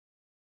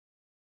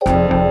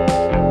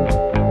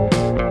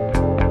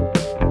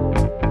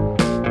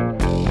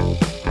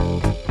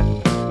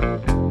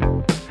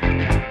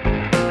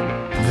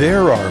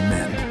There are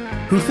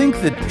men who think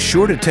that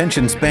short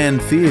attention span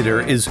theater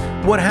is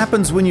what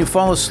happens when you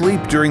fall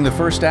asleep during the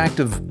first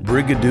act of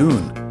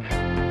Brigadoon.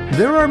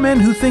 There are men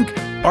who think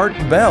Art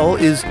Bell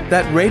is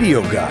that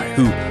radio guy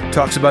who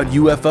talks about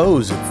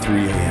UFOs at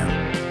 3 a.m.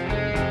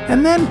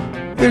 And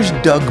then there's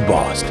Doug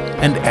Bost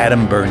and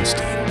Adam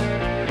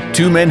Bernstein.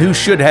 Two men who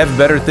should have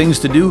better things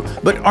to do,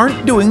 but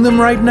aren't doing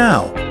them right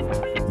now.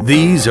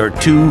 These are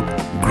two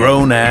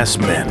grown-ass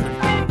men.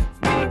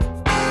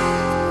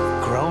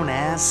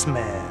 Grown-ass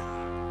men.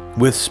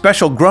 With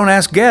special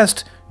grown-ass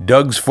guest,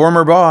 Doug's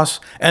former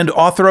boss and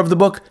author of the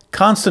book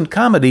Constant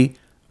Comedy,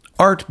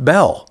 Art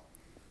Bell.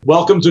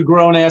 Welcome to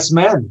Grown-ass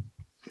Men.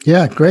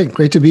 Yeah, great.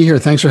 Great to be here.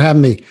 Thanks for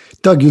having me.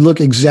 Doug, you look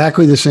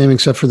exactly the same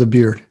except for the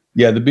beard.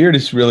 Yeah, the beard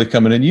is really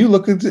coming in. You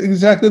look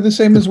exactly the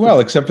same as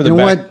well, except for the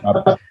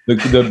backdrop,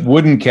 the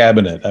wooden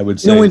cabinet, I would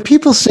say. When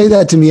people say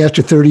that to me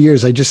after 30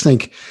 years, I just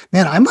think,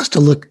 man, I must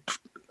have looked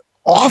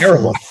awful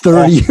terrible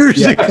 30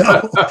 years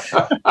ago.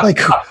 Like,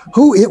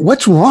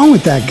 what's wrong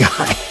with that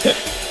guy?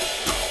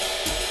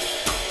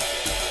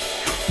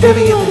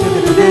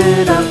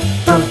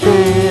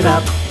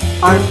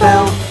 Art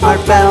Bell,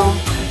 Art Bell.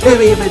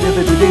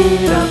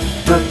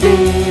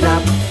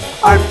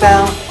 Art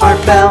Bell,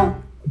 Art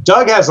Bell.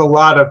 Doug has a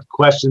lot of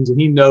questions, and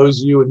he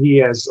knows you, and he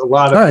has a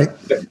lot of... All right.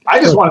 I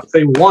just want to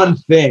say one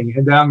thing,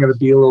 and then I'm going to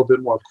be a little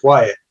bit more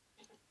quiet.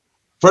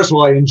 First of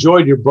all, I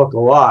enjoyed your book a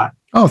lot.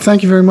 Oh,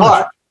 thank you very much.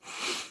 But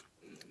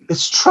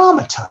it's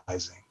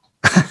traumatizing.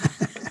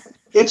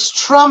 It's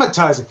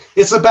traumatizing.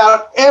 It's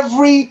about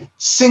every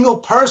single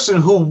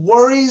person who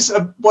worries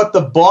what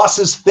the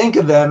bosses think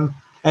of them,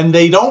 and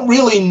they don't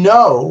really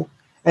know.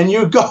 And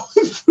you're going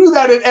through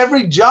that at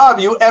every job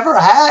you ever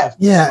have.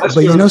 Yeah,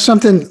 but you know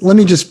something? Let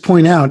me just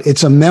point out,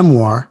 it's a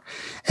memoir,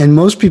 and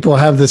most people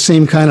have the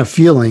same kind of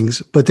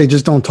feelings, but they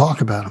just don't talk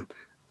about them.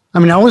 I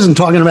mean, I wasn't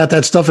talking about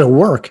that stuff at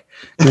work,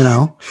 you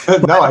know.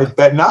 No, I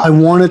bet not. I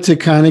wanted to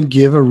kind of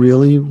give a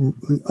really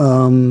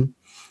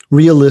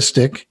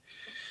realistic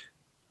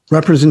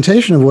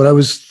representation of what I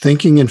was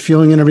thinking and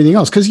feeling and everything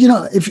else. Because, you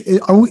know,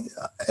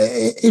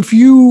 if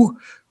you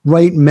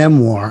write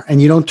memoir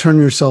and you don't turn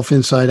yourself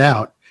inside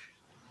out,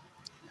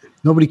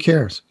 nobody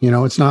cares. You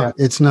know, it's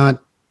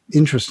not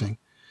interesting.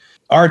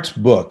 Art's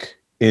book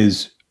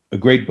is a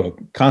great book,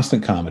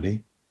 Constant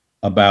Comedy,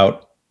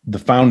 about the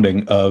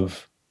founding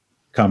of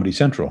Comedy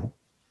Central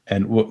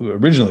and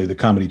originally the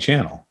Comedy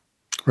Channel.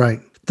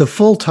 Right. The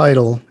full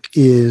title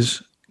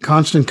is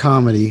Constant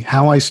Comedy,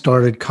 How I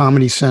Started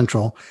Comedy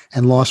Central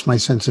and Lost My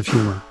Sense of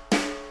Humor.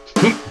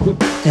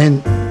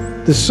 And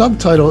the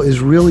subtitle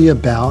is really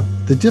about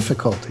the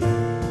difficulty,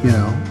 you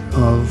know,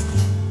 of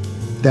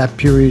that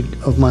period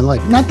of my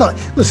life.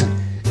 Listen,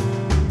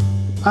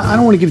 I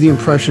don't want to give the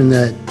impression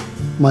that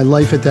my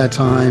life at that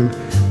time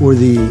or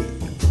the,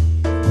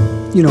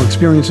 you know,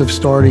 experience of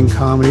starting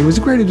comedy was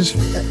the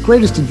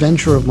greatest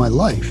adventure of my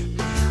life.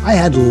 I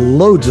had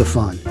loads of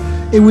fun.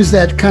 It was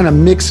that kind of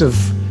mix of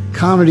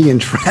comedy and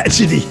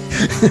tragedy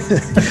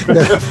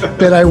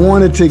that I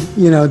wanted to,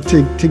 you know,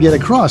 to get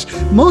across,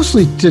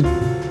 mostly to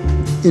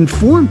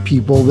inform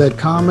people that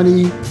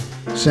Comedy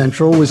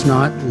Central was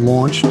not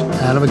launched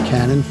out of a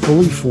cannon,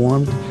 fully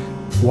formed,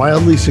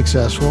 wildly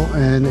successful,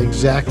 and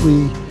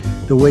exactly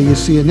the way you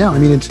see it now. I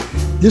mean,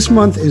 this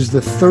month is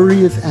the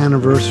 30th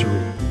anniversary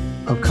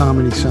of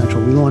Comedy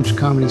Central. We launched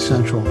Comedy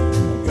Central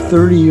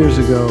 30 years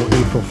ago,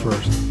 April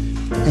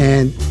 1st.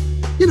 And,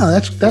 you know,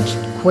 that's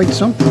quite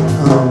something.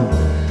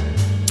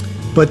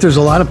 But there's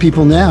a lot of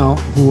people now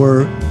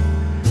who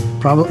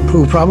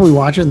probably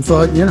watch it and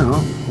thought, you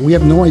know, we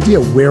have no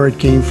idea where it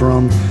came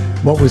from,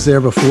 what was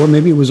there before.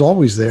 Maybe it was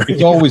always there.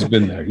 It's always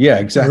been there. Yeah,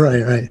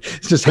 exactly. Right.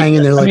 It's just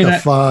hanging there like a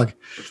fog.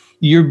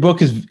 Your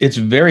book it's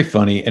very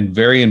funny and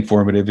very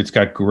informative. It's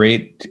got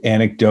great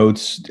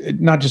anecdotes,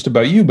 not just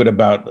about you, but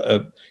about,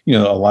 you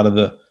know, a lot of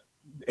the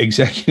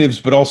executives,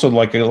 but also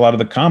like a lot of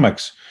the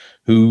comics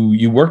who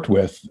you worked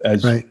with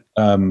as the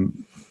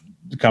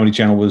Comedy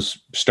Channel was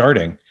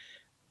starting.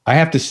 I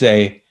have to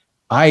say,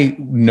 I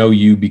know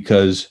you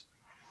because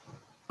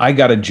I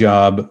got a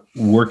job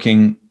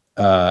working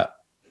at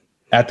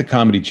the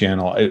Comedy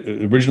Channel,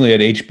 originally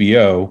at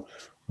HBO,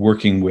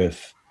 working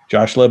with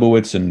Josh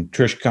Lebowitz and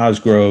Trish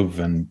Cosgrove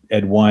and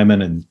Ed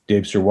Wyman and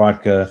Dave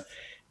Sirwatka.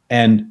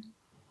 And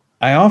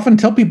I often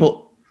tell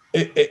people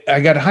I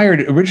got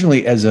hired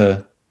originally as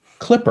a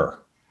clipper.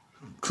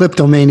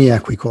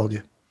 Kleptomaniac, we called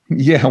you.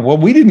 Yeah, well,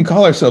 we didn't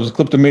call ourselves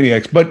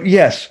kleptomaniacs, but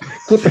yes.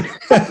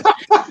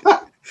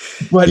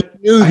 But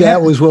you knew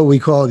that was what we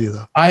called you,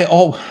 though.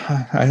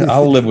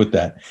 I'll live with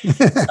that.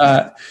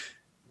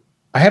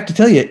 I have to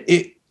tell you,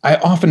 I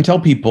often tell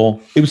people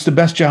it was the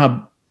best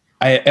job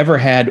I ever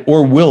had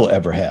or will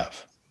ever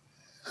have.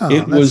 Oh,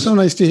 that's so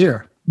nice to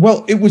hear.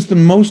 Well, it was the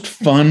most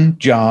fun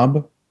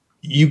job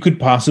you could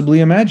possibly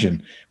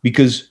imagine,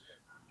 because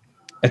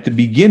at the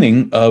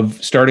beginning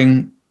of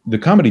starting the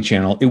Comedy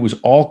Channel, it was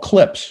all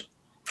clips.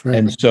 Right.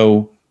 And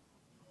so,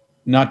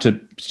 not to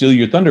steal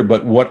your thunder,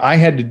 but what I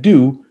had to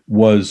do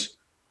was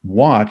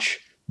watch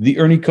the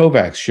Ernie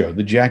Kovacs show,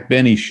 the Jack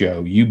Benny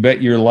show, You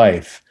Bet Your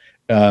Life,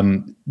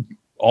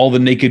 all the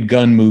Naked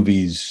Gun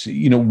movies,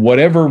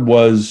 whatever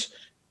was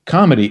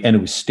comedy, and it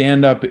was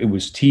stand-up, it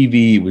was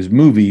TV, it was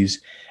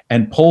movies,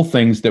 and pull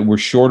things that were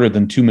shorter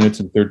than 2 minutes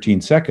and 13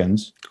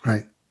 seconds.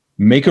 Right.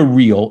 Make a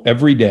reel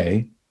every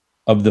day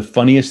of the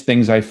funniest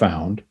things I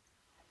found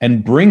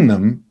and bring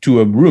them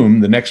to a room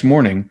the next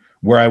morning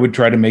where I would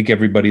try to make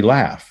everybody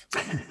laugh.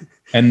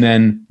 And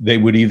then they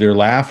would either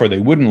laugh or they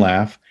wouldn't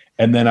laugh.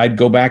 And then I'd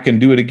go back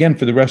and do it again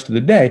for the rest of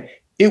the day.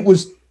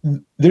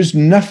 There's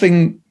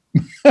nothing,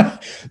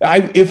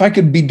 if I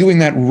could be doing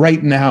that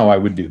right now, I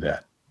would do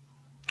that.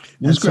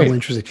 That's so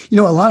interesting.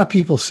 A lot of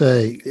people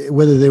say,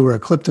 whether they were a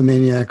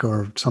kleptomaniac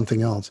or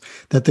something else,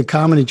 that the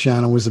Comedy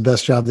Channel was the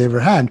best job they ever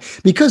had,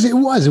 because it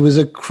was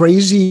a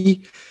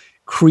crazy,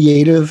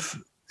 creative,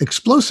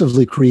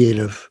 explosively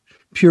creative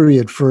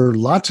period for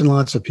lots and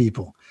lots of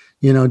people,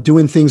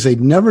 doing things they'd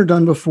never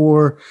done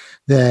before,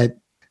 that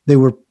they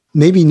were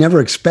maybe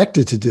never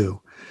expected to do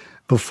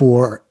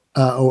before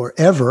or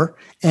ever.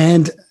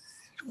 And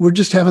we're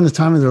just having the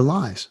time of their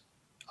lives.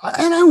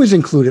 And I was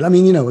included. I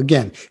mean,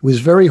 again, it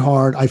was very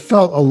hard. I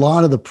felt a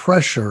lot of the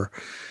pressure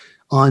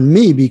on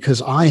me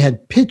because I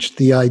had pitched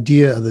the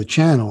idea of the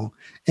channel,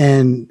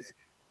 and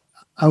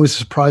I was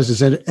surprised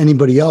as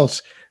anybody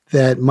else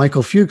that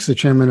Michael Fuchs, the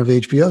chairman of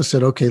HBO,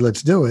 said, okay,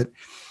 let's do it.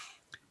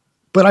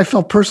 But I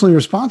felt personally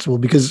responsible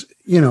because,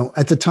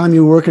 at the time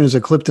you were working as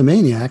a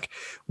kleptomaniac,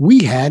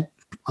 we had,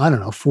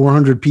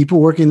 400 people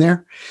working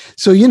there.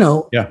 So,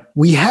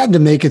 we had to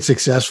make it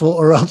successful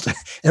or else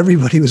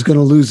everybody was going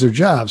to lose their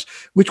jobs,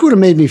 which would have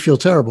made me feel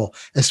terrible,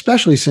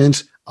 especially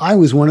since I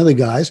was one of the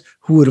guys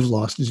who would have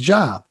lost his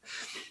job.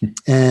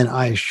 And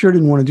I sure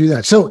didn't want to do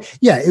that. So,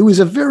 yeah, it was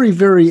a very,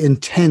 very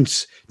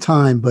intense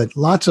time, but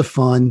lots of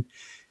fun,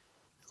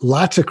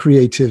 lots of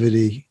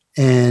creativity,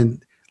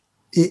 and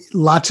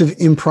lots of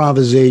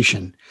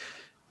improvisation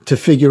to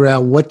figure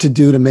out what to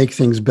do to make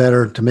things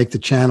better, to make the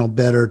channel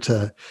better,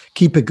 to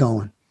keep it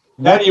going.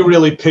 That you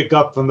really pick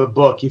up from the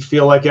book. You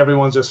feel like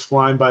everyone's just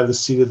flying by the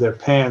seat of their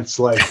pants.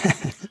 Like,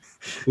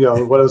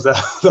 what is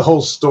that? The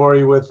whole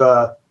story with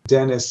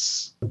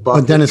Dennis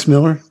Bucket. Dennis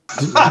Miller?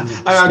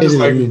 I'm just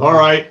like, all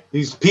right,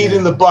 he's peed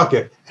in the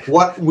bucket.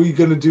 What are we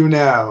going to do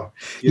now?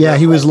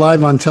 He was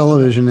live on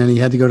television and he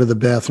had to go to the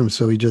bathroom.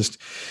 So he just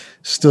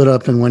stood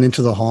up and went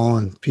into the hall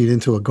and peed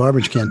into a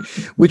garbage can,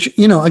 which,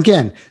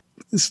 again,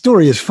 the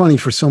story is funny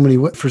for so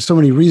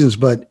many reasons,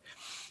 but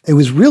it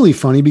was really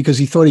funny because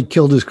he thought he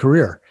killed his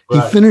career.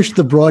 Right. He finished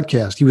the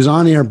broadcast. He was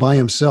on air by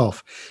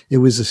himself. It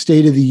was a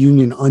State of the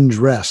Union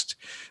Undressed,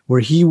 where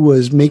he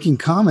was making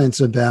comments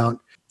about,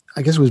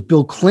 I guess it was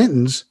Bill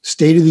Clinton's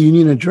State of the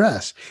Union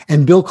address.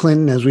 And Bill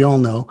Clinton, as we all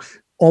know,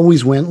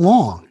 always went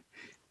long,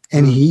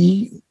 and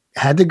he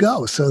had to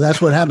go. So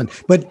that's what happened.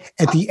 But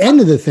at the end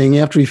of the thing,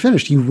 after he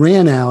finished, he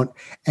ran out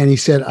and he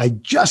said, I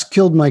just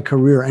killed my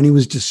career. And he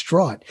was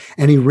distraught.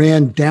 And he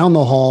ran down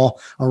the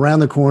hall, around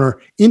the corner,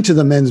 into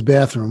the men's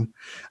bathroom.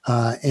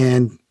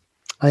 And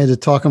I had to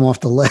talk him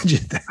off the ledge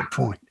at that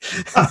point.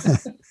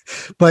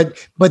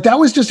 But that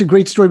was just a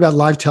great story about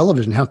live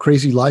television, how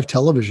crazy live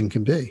television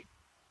can be.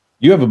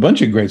 You have a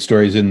bunch of great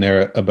stories in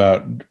there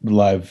about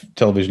live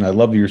television. I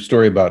love your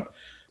story about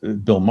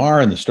Bill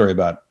Maher, and the story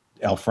about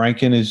Al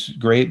Franken is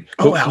great.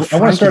 I want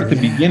to start at the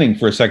beginning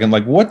for a second.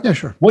 Like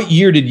what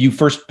year did you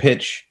first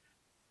pitch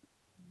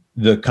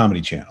the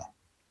Comedy Channel,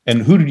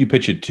 and who did you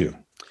pitch it to?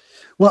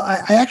 Well,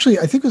 I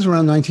think it was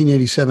around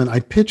 1987. I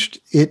pitched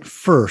it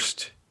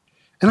first,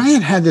 and I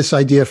had this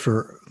idea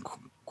for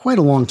quite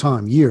a long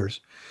time, years,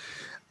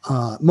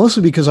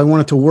 mostly because I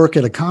wanted to work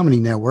at a comedy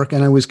network,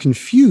 and I was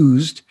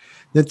confused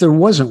that there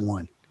wasn't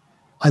one.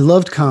 I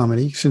loved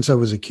comedy since I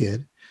was a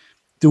kid.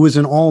 There was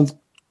an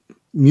all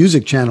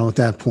music channel at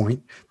that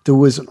point. There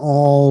was an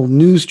all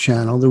news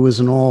channel. There was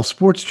an all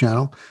sports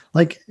channel.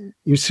 Like,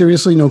 you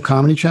seriously, no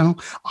comedy channel?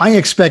 I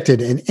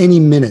expected in any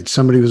minute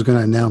somebody was going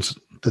to announce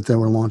that they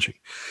were launching.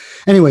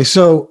 Anyway,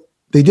 so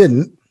they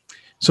didn't.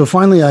 So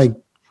finally I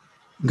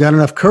got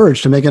enough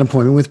courage to make an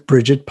appointment with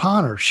Bridget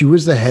Potter. She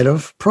was the head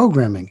of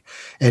programming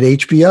at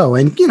HBO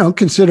and,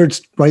 considered,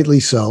 rightly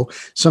so,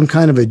 some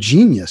kind of a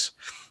genius.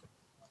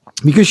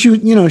 Because she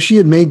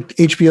had made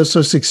HBO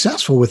so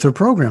successful with the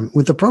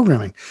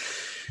programming.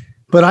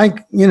 But I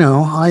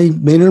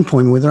made an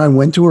appointment with her. I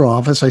went to her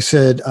office. I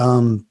said,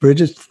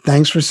 Bridget,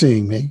 thanks for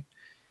seeing me.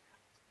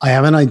 I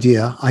have an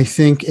idea. I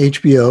think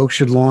HBO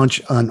should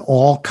launch an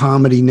all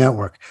comedy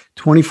network,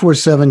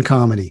 24/7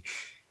 comedy.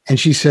 And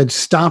she said,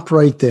 stop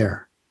right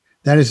there.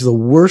 That is the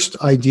worst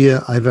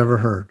idea I've ever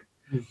heard.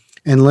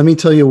 And let me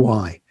tell you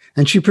why.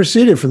 And she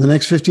proceeded for the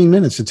next 15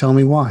 minutes to tell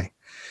me why.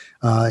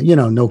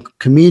 No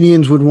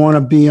comedians would want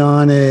to be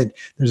on it.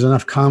 There's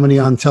enough comedy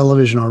on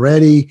television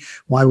already.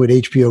 Why would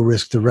HBO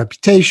risk the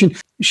reputation?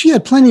 She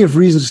had plenty of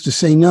reasons to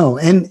say no.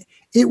 And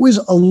it was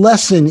a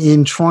lesson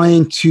in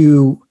trying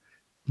to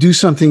do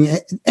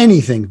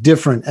anything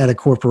different at a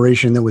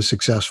corporation that was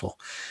successful,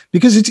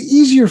 because it's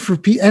easier for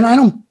people. And I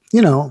don't,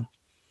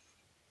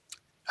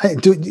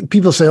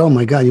 people say, oh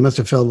my God, you must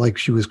have felt like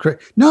she was crazy.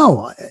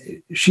 No,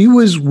 she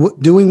was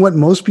doing what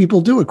most people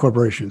do at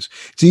corporations.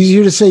 It's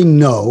easier to say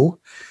no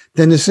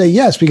than to say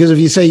yes. Because if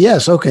you say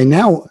yes, okay,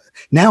 now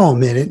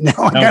I'm in it.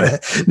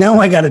 Now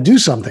I gotta do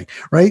something,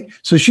 right?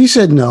 So she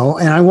said no,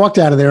 and I walked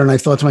out of there, and I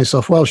thought to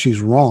myself, well,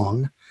 she's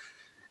wrong.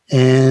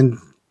 And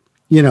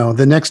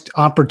the next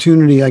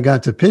opportunity I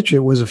got to pitch it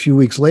was a few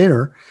weeks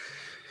later,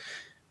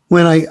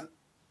 when I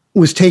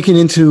was taken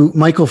into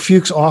Michael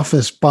Fuchs'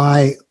 office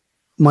by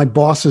my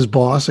boss's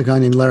boss, a guy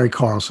named Larry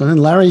Carlson.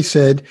 And Larry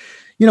said,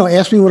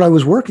 asked me what I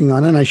was working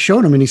on. And I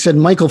showed him, and he said,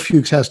 Michael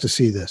Fuchs has to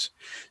see this.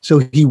 So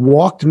he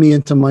walked me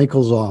into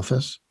Michael's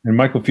office. And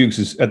Michael Fuchs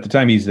is, at the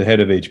time, he's the head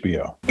of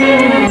HBO.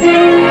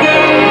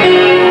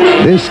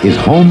 This is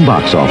Home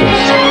Box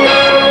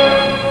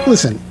Office.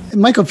 Listen,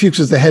 Michael Fuchs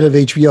was the head of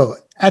HBO.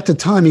 At the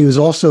time, he was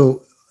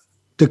also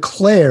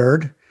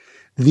declared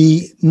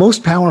the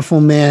most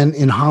powerful man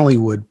in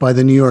Hollywood by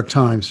the New York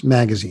Times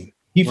Magazine.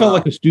 He felt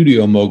like a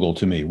studio mogul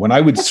to me. When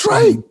I would That's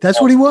right. That's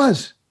what he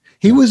was.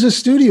 He was a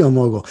studio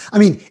mogul. I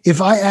mean,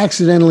 if I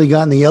accidentally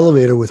got in the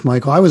elevator with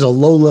Michael, I was a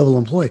low-level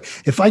employee.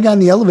 If I got in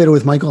the elevator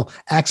with Michael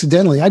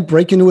accidentally, I'd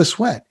break into a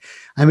sweat.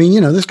 I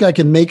mean, this guy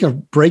can make or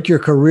break your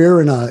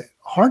career in a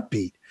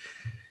heartbeat.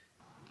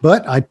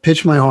 But I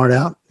pitched my heart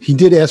out. He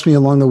did ask me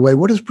along the way,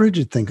 what does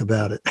Bridget think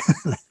about it?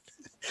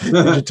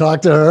 Did you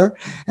talk to her?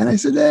 And I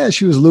said, yeah,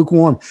 she was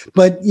lukewarm.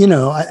 But,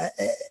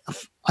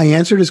 I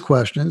answered his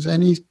questions,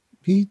 and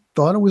he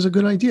thought it was a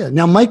good idea.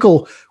 Now,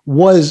 Michael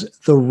was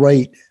the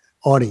right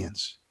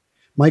audience.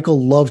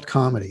 Michael loved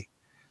comedy.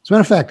 As a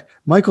matter of fact,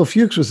 Michael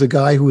Fuchs was the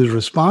guy who was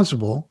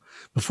responsible,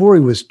 before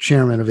he was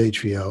chairman of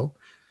HBO,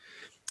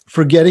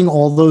 for getting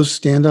all those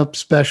stand-up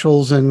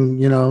specials and,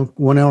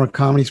 1 hour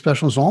comedy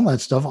specials, all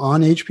that stuff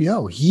on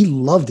HBO. He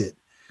loved it.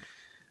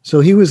 So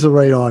he was the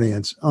right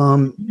audience.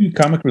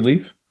 Comic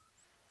Relief?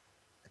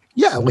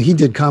 Yeah, well, he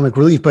did Comic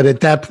Relief, but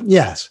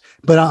yes.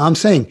 But I'm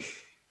saying,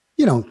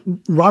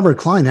 Robert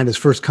Klein had his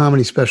first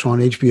comedy special on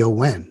HBO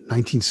when?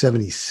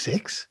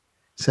 1976?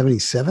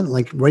 77?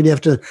 Like right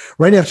after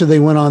they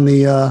went on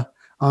the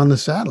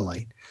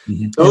satellite.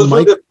 Mm-hmm. Those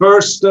were the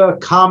first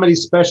comedy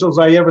specials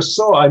I ever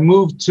saw. I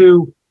moved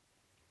to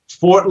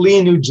Fort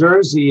Lee, New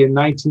Jersey in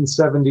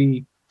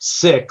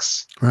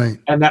 1976. Right.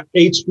 And that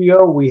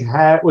HBO we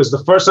had was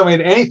the first time we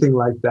had anything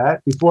like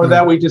that. Before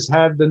that, we just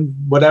had the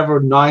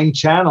 9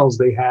 channels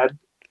they had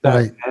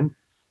back then.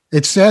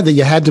 It's sad that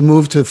you had to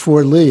move to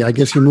Fort Lee. I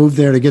guess you moved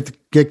there to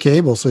get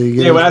cable, so you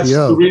get HBO. Well, that's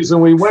the reason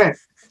we went.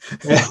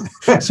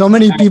 So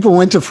many people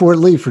went to Fort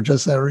Lee for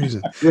just that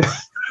reason.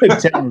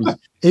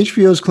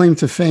 HBO's claim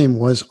to fame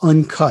was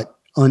uncut,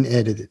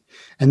 unedited.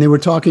 And they were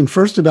talking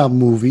first about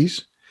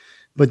movies,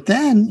 but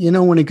then,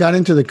 when it got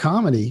into the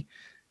comedy,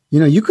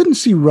 you couldn't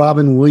see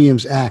Robin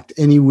Williams act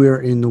anywhere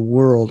in the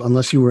world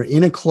unless you were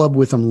in a club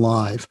with him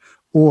live,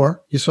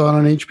 or you saw it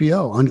on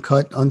HBO,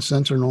 uncut,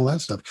 uncensored, and all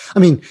that stuff. I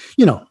mean,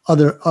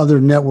 other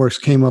networks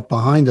came up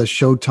behind us,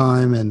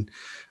 Showtime, and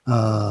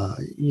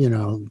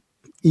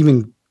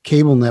even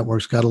cable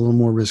networks got a little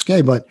more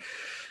risque. But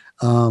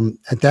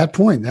at that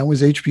point, that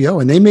was HBO,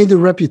 and they made their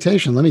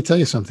reputation. Let me tell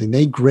you something.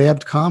 They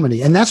grabbed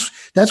comedy, and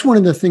that's one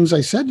of the things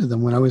I said to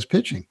them when I was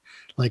pitching.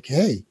 Like,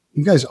 hey,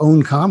 you guys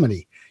own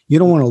comedy. You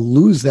don't want to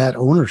lose that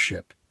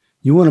ownership.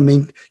 You want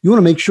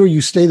to make sure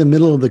you stay the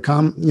middle of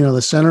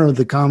the center of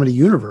the comedy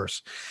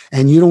universe,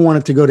 and you don't want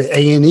it to go to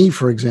A&E,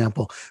 for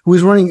example, who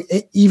was running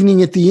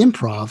Evening at the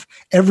Improv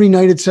every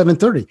night at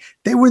 7:30.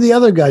 They were the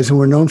other guys who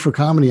were known for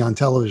comedy on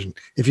television,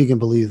 if you can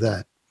believe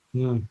that.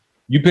 Yeah.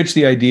 You pitched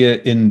the idea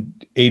in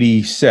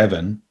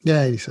 87.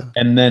 Yeah, 87.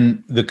 And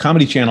then the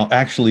Comedy Channel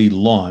actually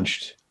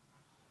launched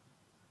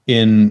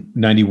in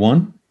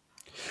 91.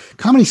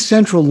 Comedy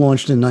Central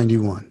launched in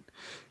 91.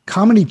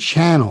 Comedy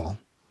Channel,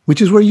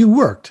 which is where you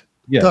worked,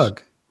 yes.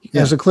 Doug,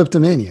 as a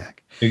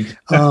kleptomaniac.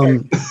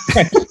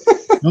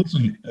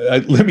 Listen,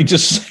 let me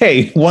just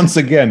say once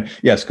again,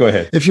 yes, go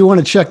ahead. If you want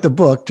to check the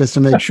book just to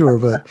make sure.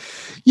 But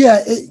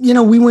yeah,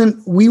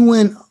 we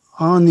went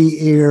on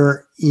the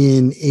air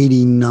in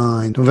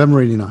 89,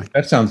 November 89.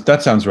 That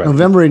sounds right.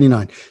 November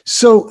 89.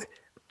 So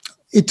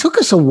it took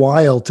us a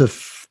while to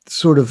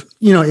sort of,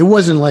 it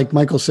wasn't like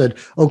Michael said,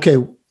 okay,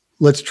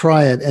 let's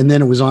try it. And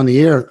then it was on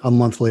the air a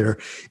month later.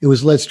 It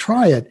was, let's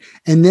try it.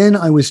 And then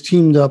I was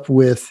teamed up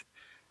with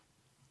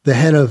the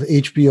head of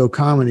HBO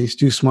Comedy,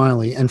 Stu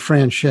Smiley, and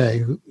Fran Shea,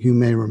 who you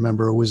may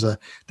remember was the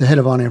head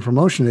of on-air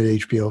promotion at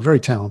HBO,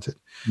 very talented.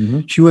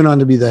 Mm-hmm. She went on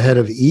to be the head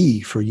of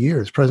E for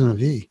years, president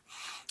of E.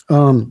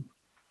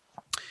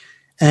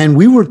 And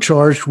we were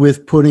charged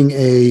with putting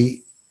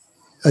a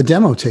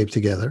demo tape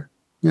together,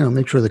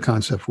 make sure the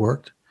concept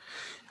worked.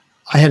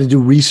 I had to do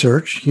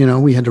research,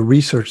 we had to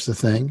research the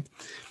thing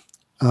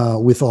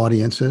with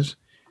audiences.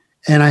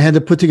 And I had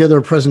to put together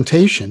a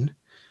presentation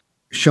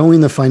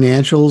showing the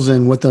financials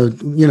and what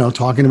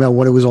talking about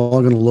what it was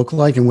all going to look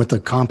like and what the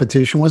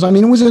competition was. I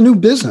mean, it was a new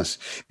business.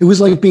 It was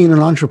like being an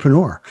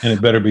entrepreneur. And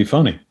it better be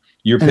funny.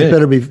 It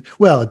better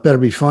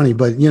be funny,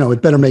 but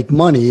it better make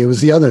money. It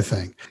was the other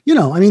thing.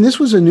 This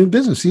was a new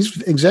business.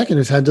 These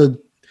executives had to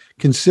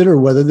consider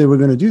whether they were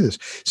going to do this.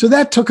 So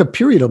that took a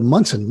period of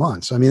months and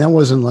months. I mean, that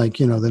wasn't like,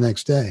 the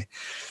next day.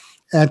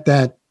 At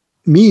that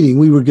meeting,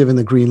 we were given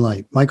the green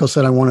light. Michael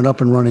said I want it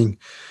up and running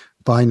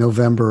by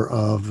November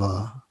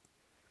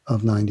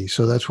of 90.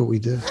 So that's what we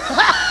did.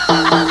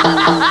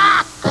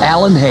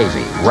 Alan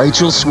Havey,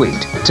 Rachel Sweet,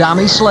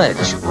 Tommy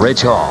Sledge,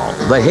 Rich Hall,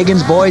 the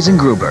Higgins Boys, and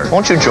Gruber.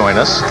 Won't you join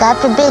us? God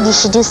forbid you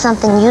should do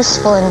something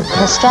useful and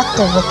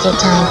constructive with your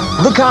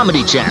time. The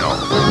Comedy Channel.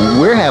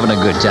 We're having a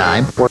good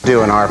time. We're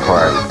doing our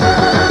part.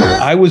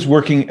 I was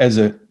working as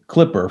a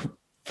clipper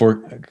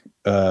for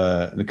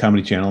the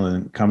Comedy Channel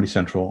and Comedy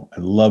Central. I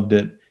loved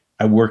it.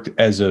 I worked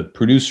as a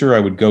producer. I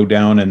would go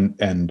down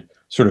and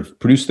sort of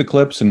produce the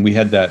clips, and we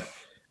had that.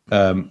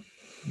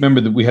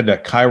 Remember that we had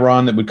that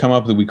chyron that would come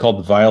up that we called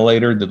the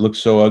violator that looked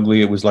so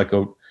ugly. It was like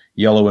a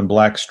yellow and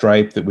black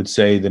stripe that would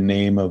say the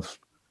name of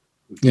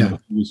who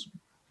was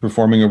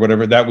performing or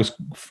whatever. That was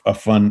a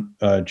fun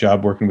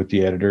job working with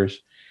the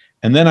editors.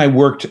 And then I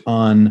worked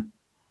on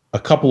a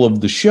couple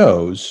of the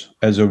shows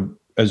as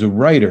a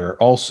writer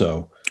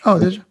also. Oh,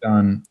 did you?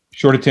 On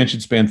Short Attention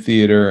Span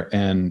Theater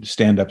and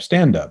Stand Up.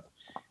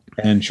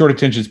 And Short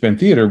Attention Span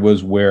Theater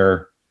was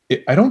where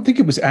I don't think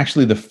it was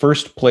actually the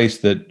first place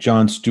that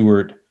Jon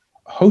Stewart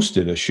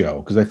hosted a show,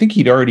 because I think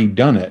he'd already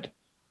done it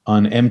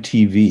on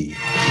MTV.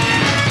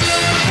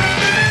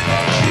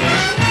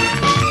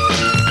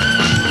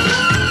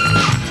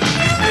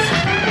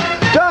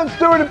 Jon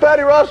Stewart and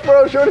Patty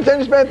Rossborough, Short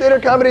Attention Span Theater,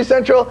 Comedy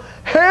Central,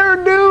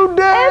 Hairdo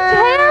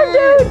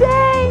Day! It's Hairdo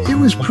Day! It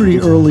was pretty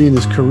early in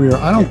his career.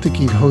 I don't think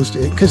he'd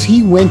hosted it, because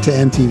he went to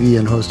MTV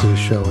and hosted a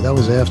show. That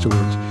was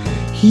afterwards.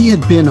 He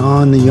had been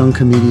on the Young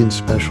Comedian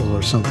special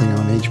or something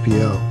on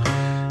HBO,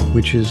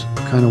 which is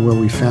kind of where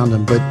we found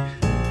him. But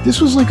this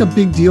was like a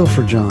big deal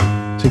for Jon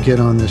to get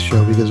on this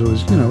show, because it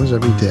was, it was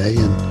every day,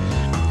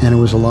 and it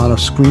was a lot of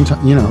screen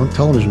time,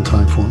 television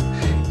time for him.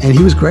 And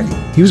he was great.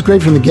 He was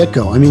great from the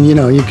get-go. I mean,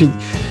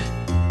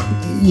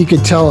 you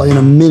could tell in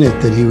a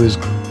minute that he was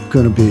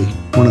going to be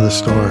one of the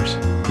stars.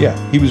 Yeah,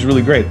 he was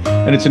really great.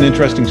 And it's an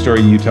interesting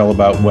story you tell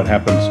about what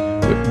happens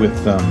with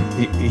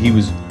he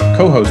was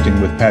co-hosting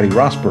with Patty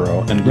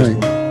Rossborough, and it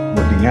wasn't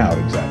working out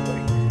exactly.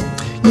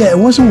 Yeah, it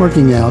wasn't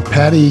working out.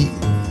 Patty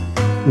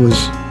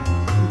was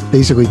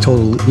basically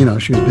told,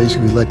 she was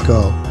basically let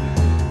go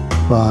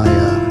by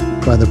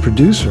the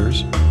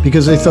producers,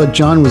 because they thought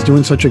Jon was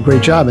doing such a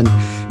great job, and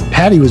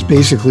Patty was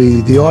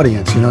basically the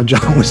audience.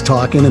 Jon was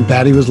talking and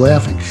Patty was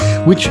laughing,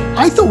 which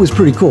I thought was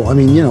pretty cool. I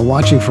mean,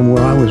 watching from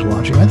where I was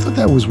watching, I thought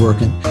that was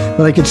working,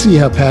 but I could see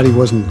how Patty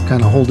wasn't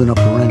kind of holding up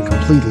her end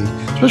completely,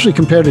 especially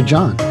compared to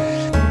Jon.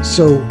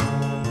 So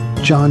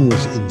Jon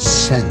was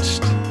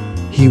incensed.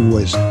 He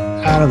was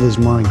out of his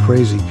mind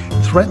crazy,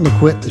 threatened to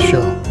quit the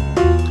show,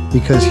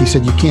 because he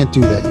said, you can't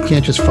do that. You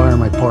can't just fire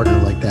my partner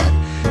like that.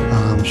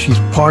 She's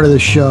part of the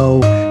show.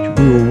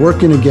 We were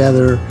working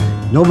together.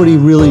 Nobody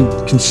really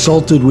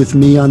consulted with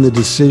me on the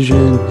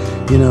decision.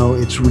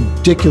 It's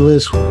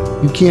ridiculous.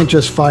 You can't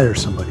just fire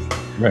somebody.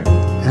 Right.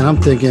 And I'm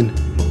thinking,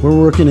 we're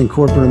working in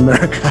corporate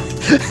America.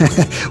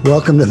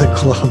 Welcome to the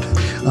club.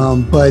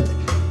 But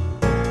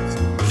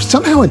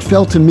somehow it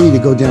fell to me to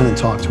go down and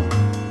talk to him.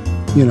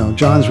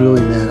 Jon's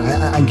really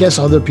mad. I guess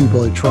other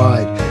people had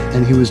tried,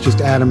 and he was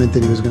just adamant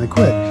that he was going to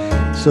quit.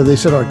 So they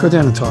said, all right, go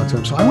down and talk to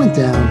him. So I went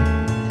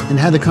down and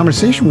had the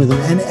conversation with him.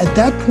 And at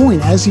that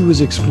point, as he was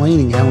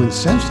explaining how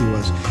incensed he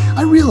was,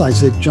 I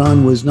realized that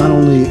Jon was not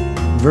only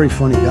a very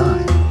funny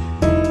guy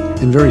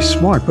and very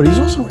smart, but he's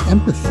also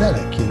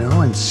empathetic,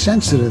 and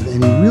sensitive,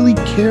 and he really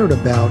cared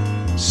about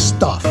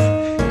stuff.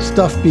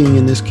 Stuff being,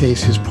 in this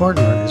case, his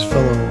partner, his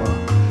fellow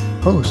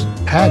host,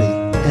 Patty,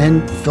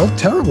 and felt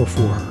terrible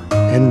for her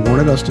and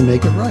wanted us to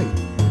make it right.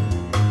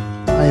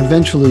 I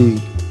eventually,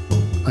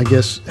 I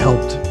guess,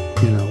 helped,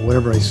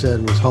 whatever I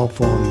said was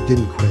helpful, and he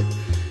didn't quit.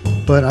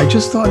 But I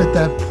just thought at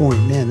that point,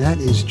 man, that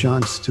is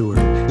Jon Stewart.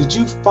 Did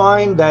you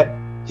find that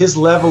his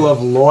level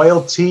of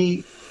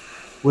loyalty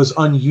was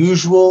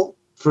unusual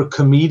for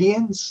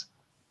comedians?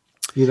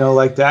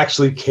 Like to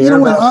actually care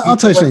about. I'll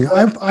tell you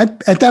something. I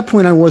at that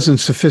point, I wasn't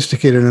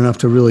sophisticated enough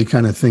to really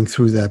kind of think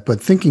through that.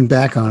 But thinking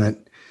back on it,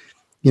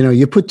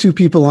 you put two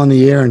people on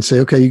the air and say,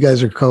 okay, you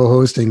guys are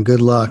co-hosting,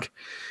 good luck.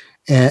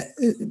 And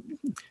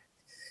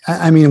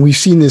I mean, we've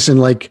seen this in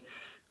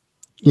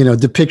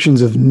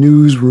depictions of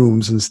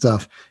newsrooms and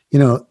stuff.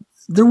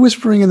 They're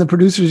whispering in the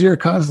producer's ear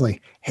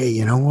constantly, hey,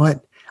 you know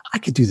what? I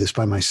could do this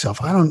by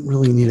myself. I don't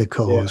really need a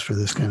co-host for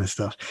this kind of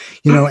stuff.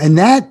 And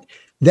that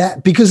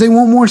because they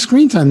want more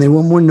screen time, they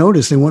want more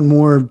notice, they want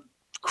more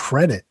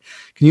credit.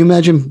 Can you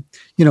imagine,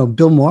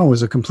 Bill Maher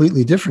was a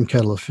completely different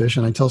kettle of fish,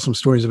 and I tell some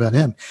stories about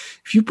him.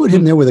 If you put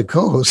him there with a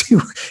co-host, he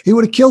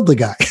would have killed the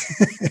guy.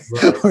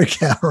 Or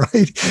gal,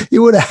 right? He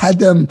would have had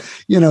them,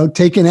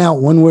 taken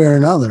out one way or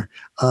another.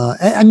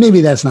 And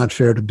maybe that's not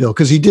fair to Bill,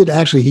 because he did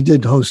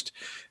host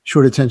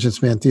Short Attention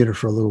Span Theater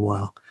for a little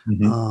while.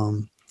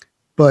 Mm-hmm.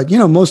 But,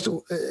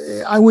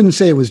 I wouldn't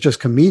say it was just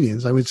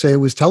comedians. I would say it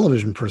was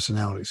television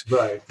personalities.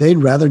 Right. They'd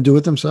rather do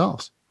it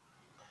themselves.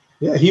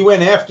 Yeah, he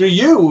went after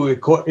you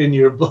in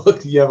your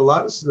book. You have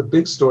a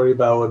big story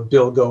about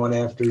Bill going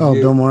after you. Oh,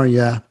 Bill Maher,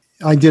 yeah.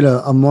 I did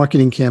a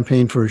marketing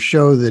campaign for a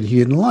show that he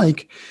didn't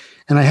like,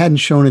 and I hadn't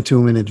shown it to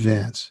him in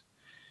advance.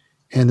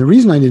 And the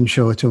reason I didn't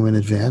show it to him in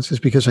advance is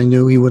because I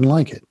knew he wouldn't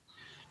like it.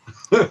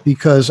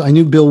 Because I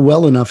knew Bill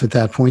well enough at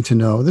that point to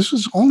know, this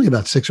was only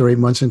about 6 or 8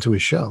 months into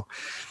his show.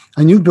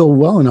 I knew Bill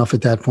well enough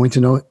at that point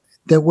to know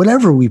that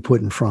whatever we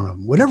put in front of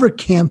him, whatever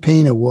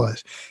campaign it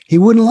was, he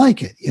wouldn't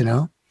like it, you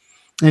know?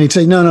 And he'd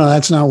say, no,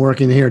 that's not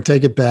working here.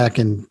 Take it back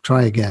and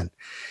try again.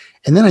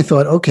 And then I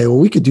thought, okay, well,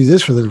 we could do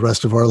this for the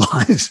rest of our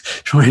lives,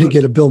 trying to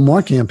get a Bill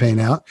Maher campaign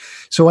out.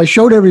 So I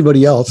showed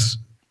everybody else,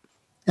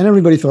 and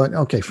everybody thought,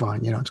 okay,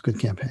 fine, it's a good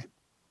campaign.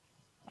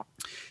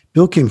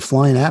 Bill came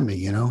flying at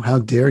me, how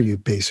dare you,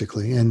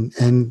 basically.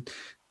 And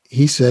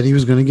he said he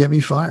was going to get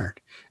me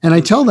fired. And I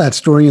tell that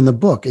story in the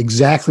book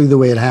exactly the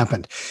way it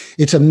happened.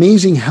 It's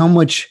amazing how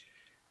much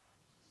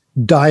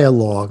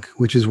dialogue,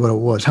 which is what it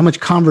was, how much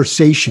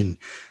conversation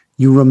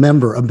you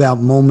remember about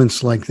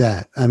moments like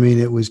that. I mean,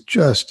 it was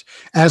just,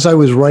 as I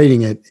was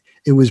writing it,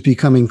 it was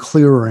becoming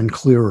clearer and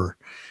clearer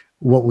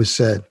what was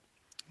said.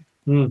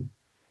 And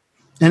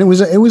it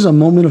was a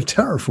moment of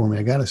terror for me,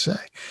 I got to say.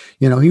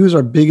 He was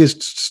our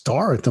biggest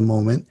star at that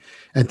moment.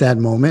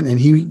 And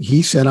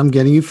he said, I'm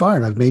getting you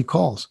fired. I've made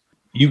calls.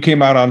 You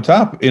came out on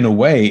top in a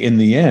way in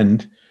the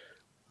end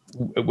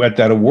at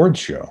that awards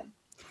show.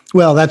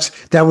 Well, that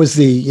was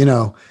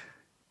the,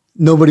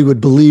 nobody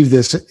would believe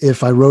this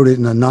if I wrote it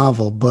in a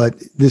novel,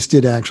 but this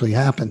did actually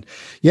happen.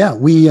 Yeah,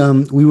 we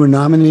were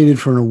nominated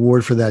for an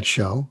award for that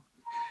show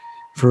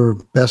for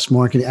best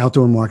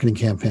outdoor marketing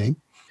campaign.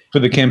 For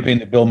the campaign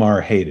that Bill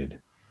Maher hated.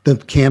 The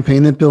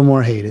campaign that Bill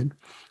Maher hated.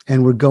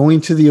 And we're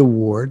going to the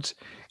awards,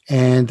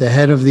 and the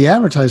head of the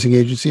advertising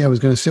agency, I was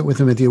going to sit with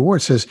him at the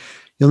awards, says,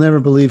 you'll never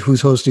believe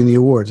who's hosting the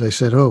awards. I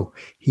said, oh,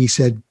 he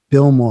said,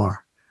 Bill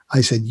Maher.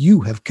 I said,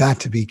 you have got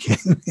to be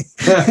kidding me.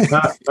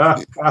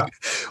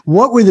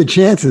 What were the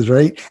chances,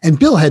 right? And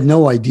Bill had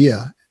no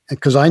idea,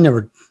 because I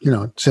never,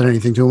 said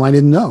anything to him. I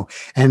didn't know.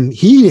 And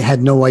he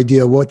had no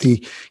idea what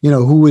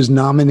who was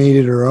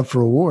nominated or up for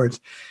awards.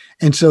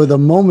 And so the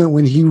moment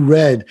when he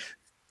read,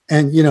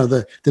 and,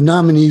 the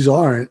nominees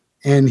aren't,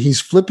 and he's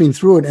flipping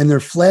through it, and they're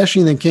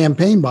flashing the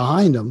campaign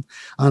behind him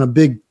on a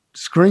big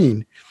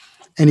screen,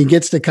 and he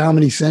gets to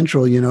Comedy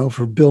Central,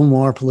 for Bill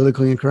Maher,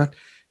 Politically Incorrect.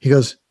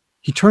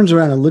 He turns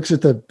around and looks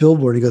at the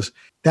billboard. He goes,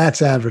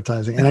 that's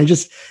advertising. And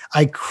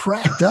I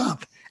cracked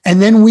up.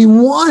 And then we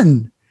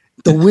won.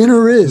 The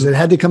winner it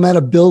had to come out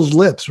of Bill's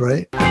lips,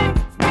 right?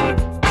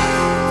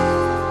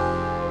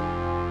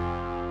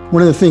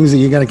 One of the things that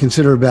you got to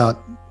consider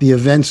about the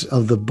events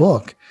of the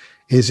book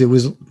is it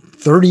was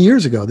 30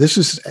 years ago. This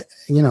is,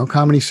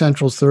 Comedy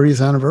Central's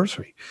 30th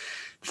anniversary.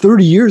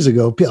 30 years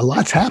ago, a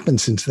lot's happened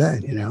since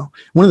then,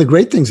 One of the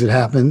great things that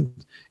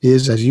happened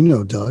is, as you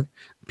know, Doug,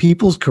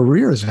 people's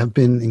careers have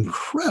been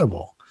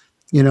incredible.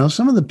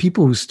 Some of the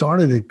people who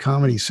started at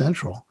Comedy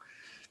Channel,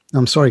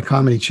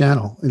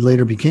 it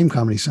later became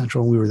Comedy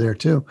Central, and we were there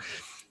too.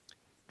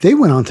 They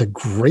went on to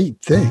great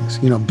things.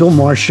 Bill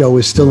Maher's show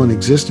is still in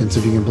existence,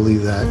 if you can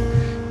believe that.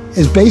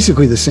 It's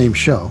basically the same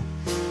show.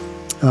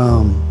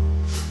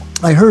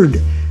 I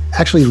heard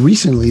actually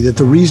recently that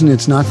the reason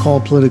it's not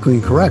called Politically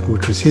Incorrect,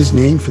 which was his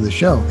name for the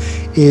show,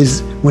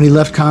 is when he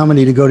left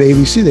comedy to go to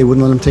ABC, they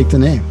wouldn't let him take the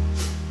name.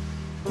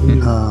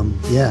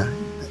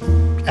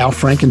 Al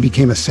Franken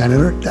became a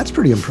senator. That's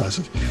pretty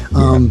impressive.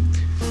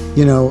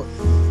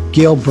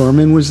 Gail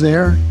Berman was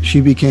there.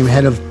 She became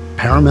head of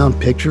Paramount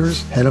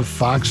Pictures, head of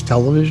Fox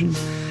Television.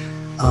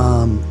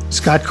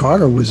 Scott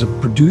Carter was a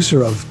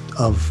producer of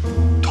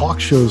talk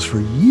shows for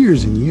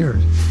years and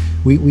years.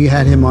 We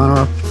had him on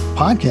our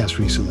podcast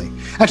recently.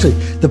 Actually,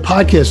 the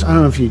podcast, I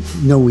don't know if you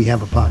know we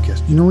have a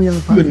podcast. You know we have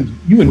a podcast?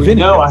 You and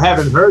Vinny. No, I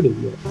haven't heard it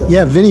yet. Though.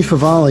 Yeah, Vinny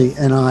Favale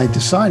and I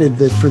decided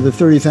that for the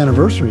 30th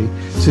anniversary,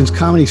 since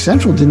Comedy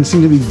Central didn't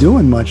seem to be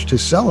doing much to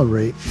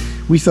celebrate,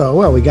 we thought,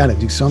 well, we got to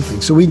do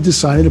something. So we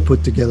decided to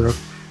put together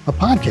a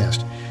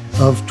podcast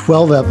of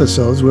 12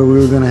 episodes where we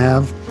were going to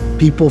have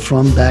people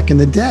from back in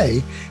the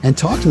day and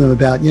talk to them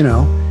about,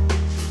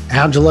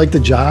 how'd you like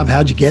the job?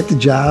 How'd you get the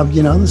job?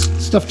 The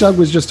stuff Doug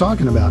was just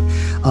talking about.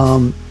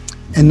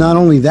 And not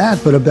only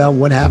that, but about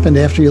what happened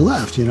after you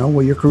left,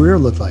 what your career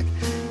looked like.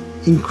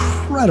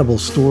 Incredible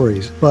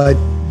stories. But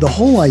the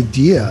whole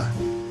idea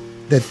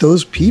that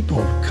those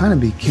people kind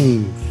of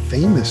became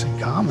famous in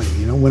comedy,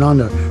 went on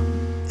to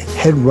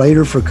head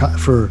writer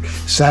for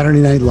Saturday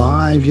Night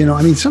Live,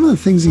 some of the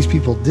things these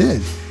people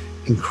did,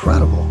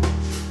 incredible.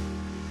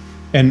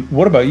 And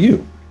what about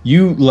you?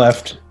 You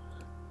left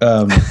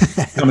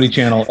Comedy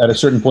Channel at a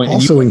certain point.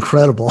 Also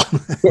incredible.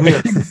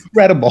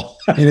 Incredible.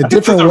 In a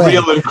different way. It's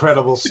a real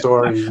incredible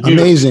story.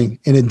 Amazing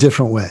in a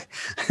different way.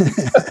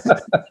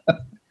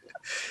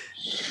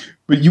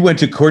 But you went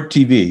to Court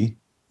TV.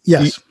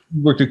 Yes.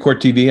 You worked at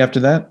Court TV after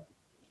that?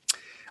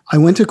 I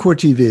went to Court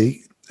TV.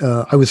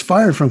 I was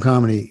fired from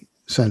Comedy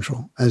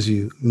Central, as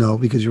you know,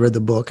 because you read the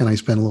book, and I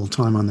spent a little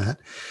time on that.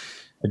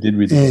 I did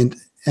read the book.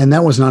 And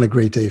that was not a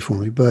great day for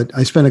me, but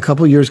I spent a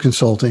couple of years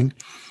consulting.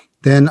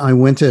 Then I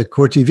went to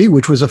Court TV,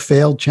 which was a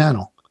failed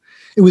channel.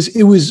 It was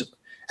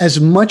as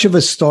much of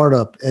a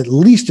startup, at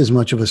least as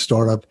much of a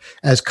startup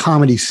as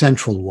Comedy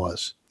Central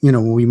was.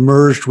 when we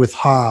merged with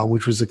Ha,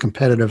 which was a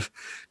competitive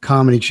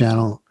comedy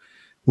channel,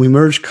 we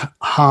merged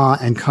Ha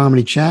and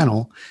Comedy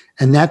Channel,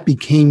 and that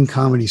became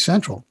Comedy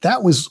Central.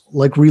 That was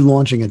like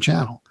relaunching a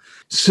channel.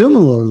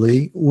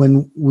 Similarly,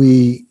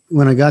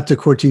 when I got to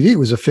Court TV, it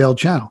was a failed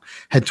channel.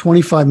 Had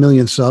 25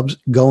 million subs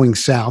going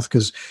south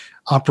because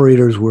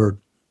operators were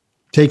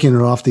taking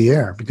it off the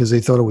air because they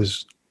thought it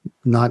was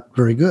not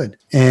very good.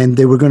 And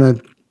they were going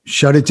to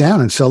shut it down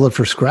and sell it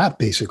for scrap,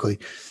 basically.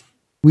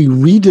 We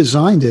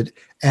redesigned it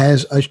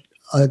as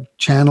a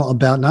channel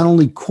about not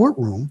only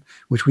courtroom,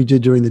 which we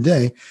did during the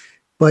day,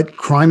 but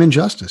crime and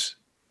justice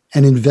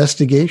and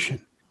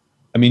investigation.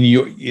 I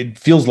mean, it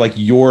feels like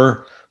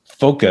your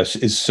focus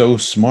is so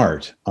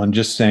smart on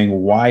just saying,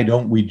 why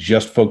don't we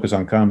just focus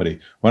on comedy?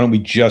 Why don't we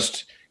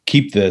just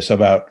keep this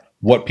about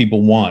what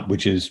people want,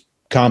 which is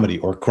comedy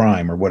or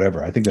crime or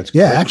whatever? I think that's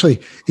great.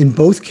 Actually, in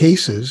both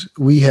cases,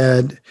 we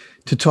had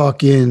to talk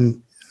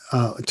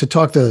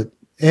the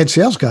ad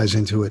sales guys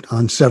into it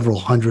on several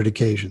hundred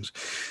occasions.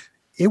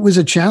 It was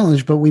a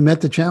challenge, but we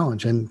met the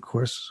challenge. And of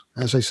course,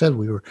 as I said,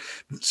 we were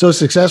so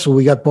successful,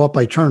 we got bought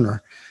by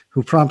Turner,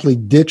 who promptly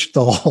ditched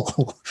the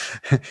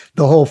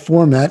whole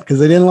format because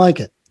they didn't like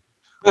it.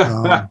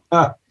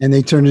 And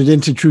they turned it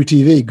into True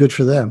TV. Good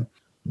for them.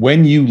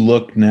 When you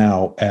look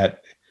now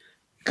at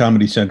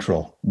Comedy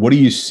Central, what do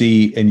you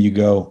see and you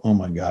go, oh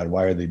my God,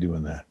 why are they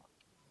doing that?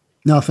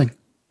 Nothing.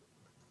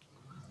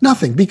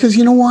 Because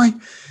you know why?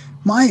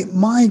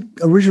 My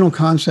original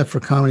concept for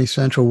Comedy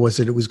Central was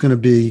that it was going to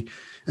be,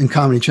 and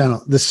Comedy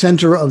Channel, the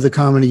center of the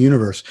comedy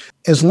universe.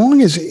 As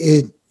long as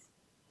it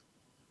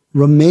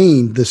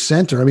remained the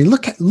center, I mean,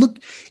 look,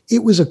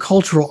 it was a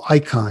cultural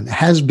icon,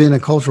 has been a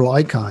cultural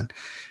icon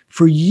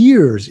for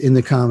years in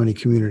the comedy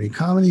community.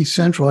 Comedy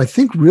Central, I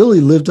think,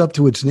 really lived up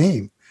to its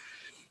name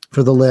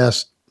for the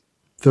last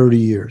 30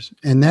 years.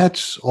 And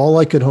that's all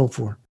I could hope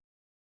for.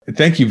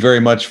 Thank you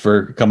very much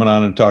for coming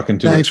on and talking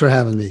to us. Thanks for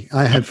having me.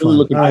 I had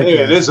fun.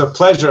 It is a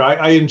pleasure.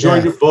 I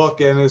enjoyed your book,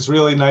 and it's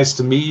really nice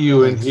to meet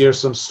you and hear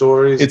some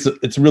stories.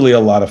 It's really a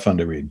lot of fun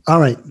to read.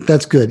 All right,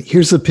 that's good.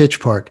 Here's the pitch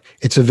part.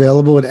 It's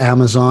available at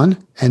Amazon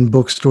and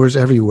bookstores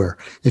everywhere.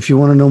 If you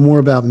want to know more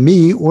about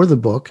me or the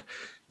book,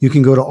 you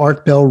can go to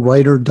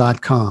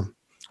artbellwriter.com,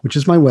 which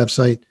is my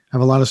website. I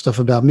have a lot of stuff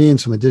about me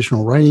and some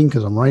additional writing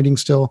because I'm writing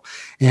still.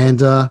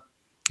 And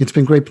it's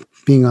been great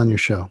being on your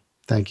show.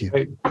 Thank you.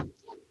 Hey.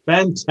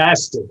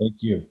 Fantastic.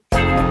 Thank you.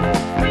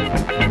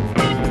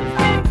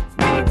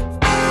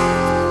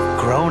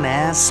 Grown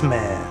Ass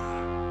Men.